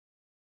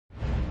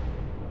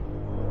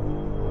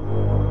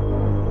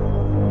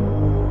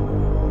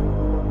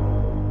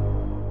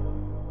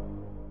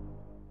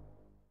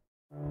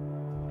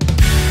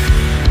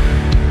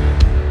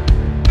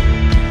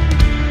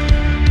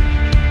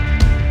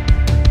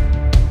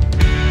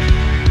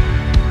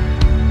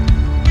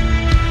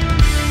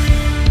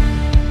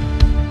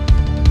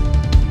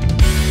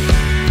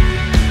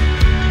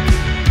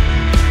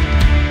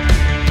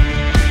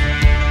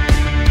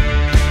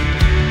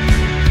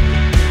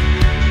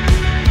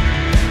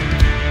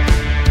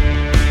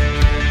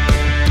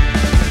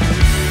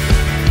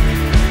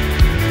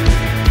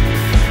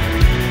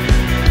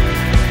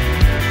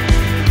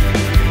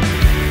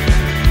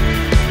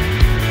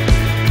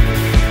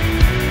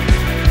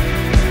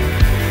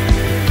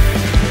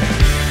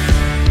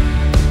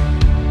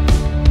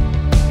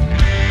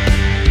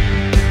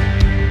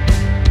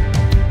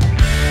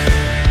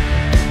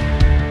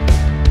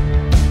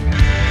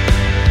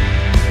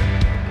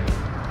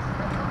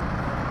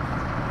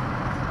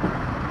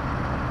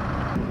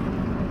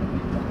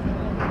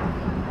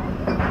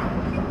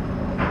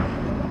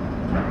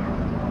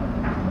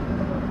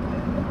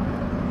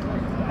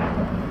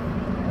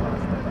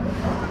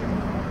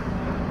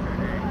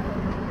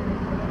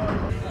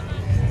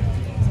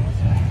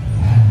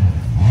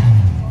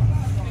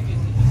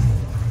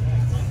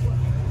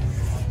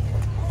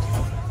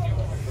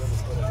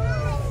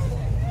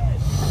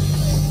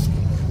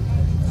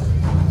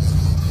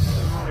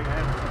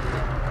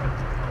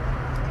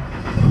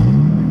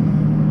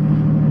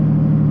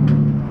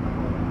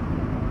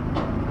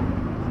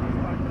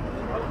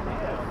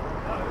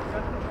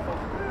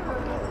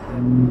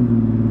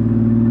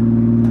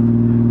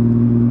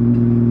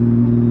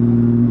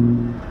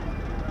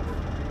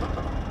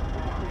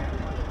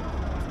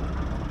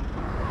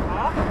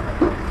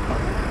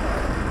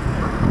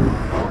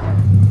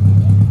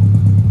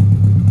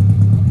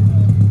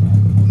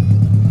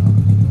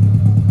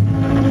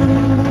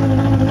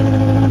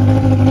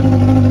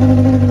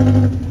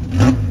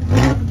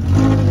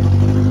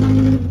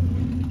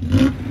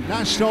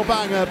National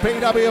Banger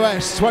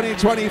BWS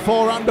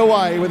 2024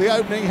 underway with the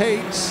opening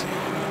heats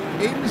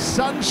in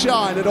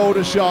sunshine at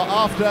Aldershot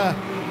after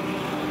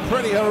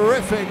pretty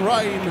horrific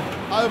rain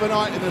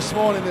overnight and this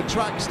morning. The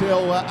track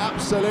still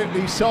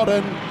absolutely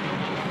sodden,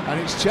 and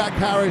it's Jack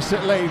Harris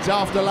that leads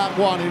after lap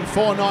 1 in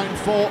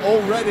 4.94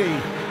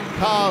 already.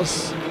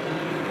 Cars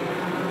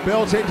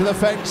built into the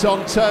fence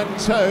on turn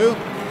 2,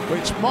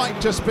 which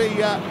might just be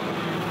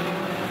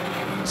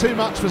too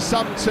much for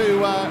some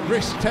to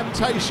risk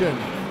temptation.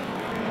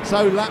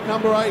 So lap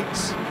number 8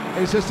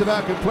 is just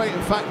about complete.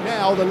 In fact,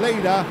 now the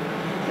leader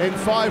in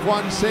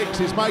 5.16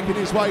 is making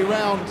his way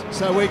round.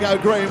 So we go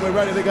green, we're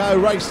ready to go.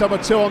 Race number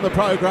 2 on the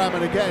programme,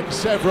 and again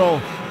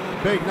several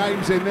big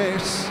names in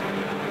this,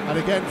 and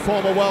again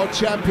former world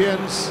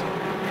champions,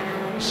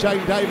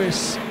 Shane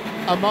Davis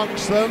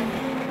amongst them.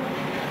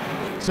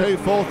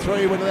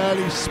 2.43 with an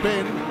early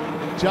spin.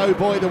 Joe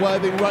Boy, the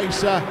Worthing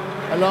racer,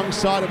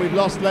 alongside him. We've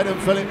lost Lennon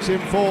Phillips in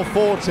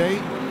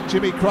 4.40.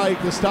 Jimmy Craig,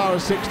 the star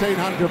of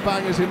 1600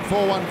 bangers, in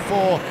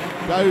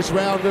 4.14 goes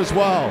round as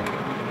well.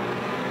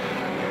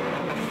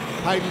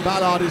 Hayden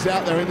Ballard is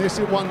out there in this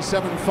in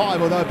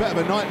 1.75, although a bit of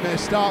a nightmare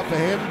start for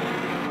him.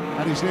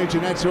 And his new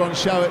Ginetta on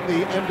show at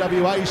the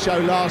MWA show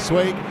last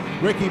week.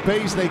 Ricky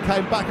Beasley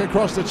came back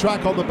across the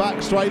track on the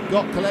back straight,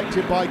 got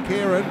collected by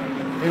Kieran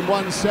in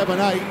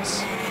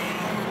 1.78.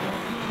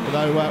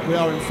 Although we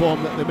are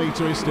informed that the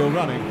meter is still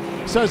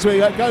running. So as we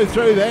go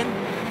through then,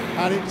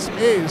 and it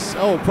is,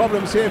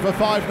 problems here for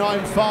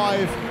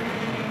 5.95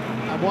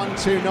 and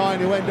 1.29,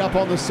 who end up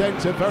on the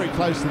centre, very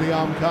close to the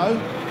Armco.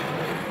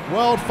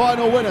 World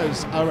final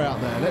winners are out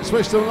there. Let's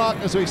wish them luck.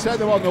 As we said,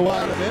 they're on the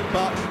way a bit,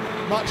 but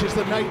much is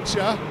the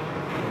nature.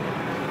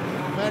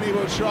 Many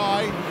will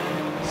try.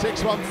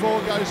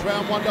 6.14 goes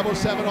round,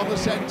 1.77 on the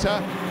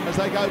centre as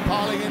they go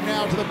piling in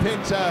now to the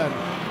pit turn.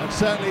 And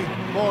certainly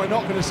more are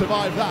not going to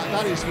survive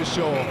that is for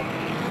sure.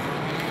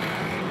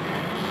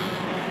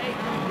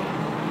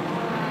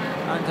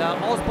 And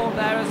Osborne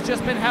there has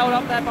just been held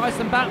up there by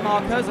some back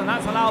markers, and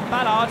that's allowed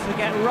Ballard to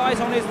get right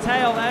on his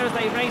tail there as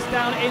they race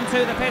down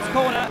into the pit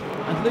corner,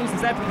 and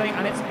loses everything.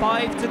 And it's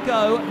 5 to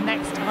go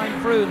next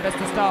time through,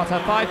 Mr. Starter.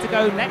 5 to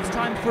go next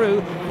time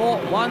through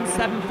for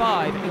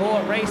 1.75, your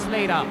race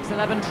leader.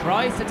 11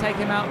 tries to take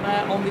him out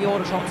there on the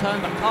Aldershot turn,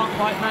 but can't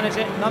quite manage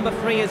it. Number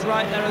 3 is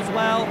right there as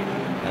well.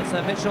 That's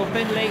Mitchell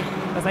Findlay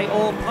as they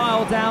all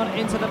pile down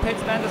into the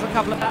pits bend. There's a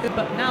couple of backers,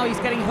 but now he's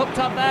getting hooked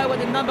up there with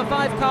the number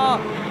 5 car,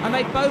 and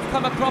they both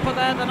come a cropper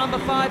there, the number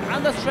 5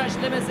 and the stretch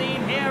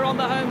limousine here on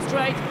the home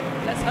straight.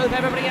 Let's hope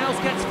everybody else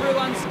gets through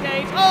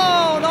unscathed.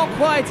 Oh, not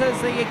quite,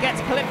 as he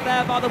gets clipped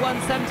there by the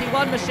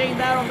 171 machine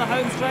there on the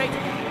home straight.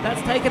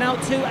 That's taken out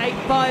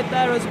 2.85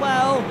 there as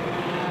well.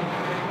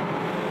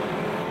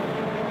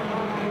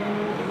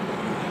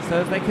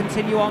 So as they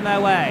continue on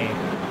their way,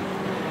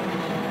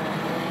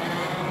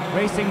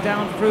 racing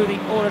down through the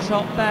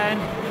Aldershot bend.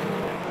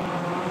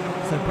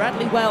 So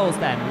Bradley Wells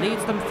then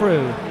leads them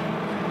through,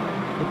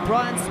 with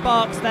Brian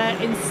Sparks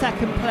there in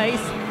second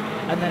place,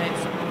 and then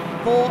it's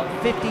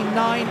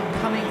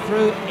 4.59 coming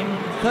through in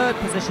third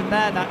position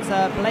there. That's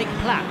Blake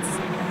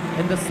Platts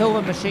in the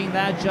silver machine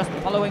there, just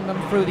following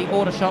them through the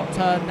Aldershot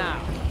turn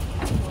now.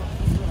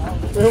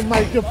 We'll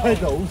make your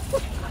pedals.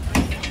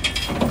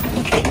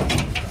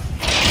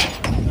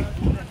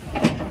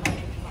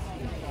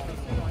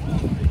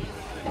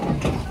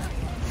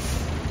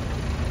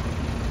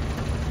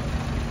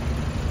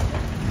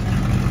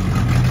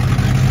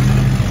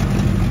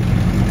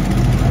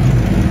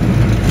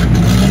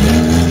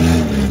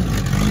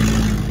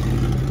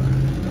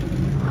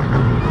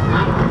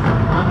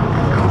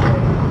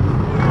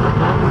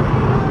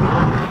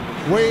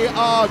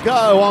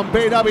 Go on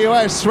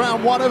BWS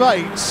round 1 of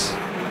 8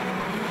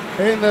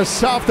 in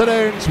this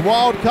afternoon's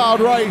wildcard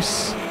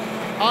race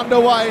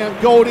underway,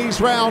 and Goldie's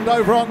round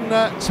over on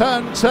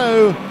turn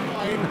 2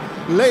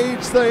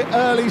 leads the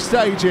early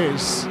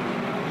stages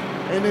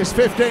in this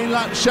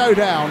 15-lap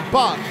showdown.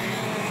 But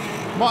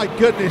my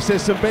goodness,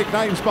 there's some big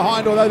names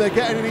behind, although they're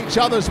getting in each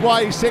other's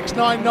way.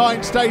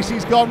 6.99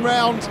 Stacey's gone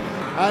round,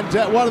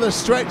 and one of the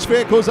stretch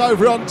vehicles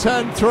over on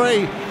turn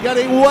 3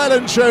 getting well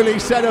and truly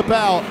set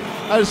about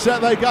as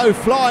they go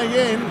flying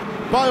in.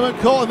 Bowman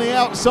caught on the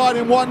outside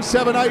in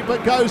 1.78,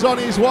 but goes on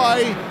his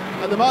way.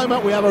 At the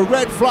moment we have a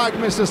red flag,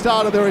 Mr.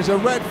 Starter. There is a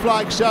red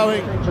flag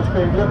showing. Just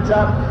being looked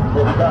at.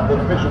 We'll be back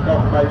with official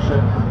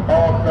confirmation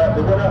of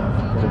the winner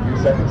in a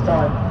few seconds'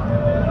 time.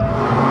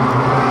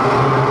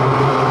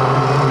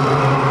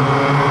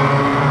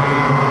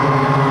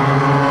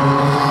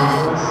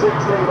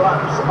 16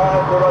 laps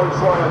of the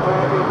race line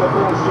here in the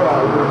full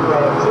stride with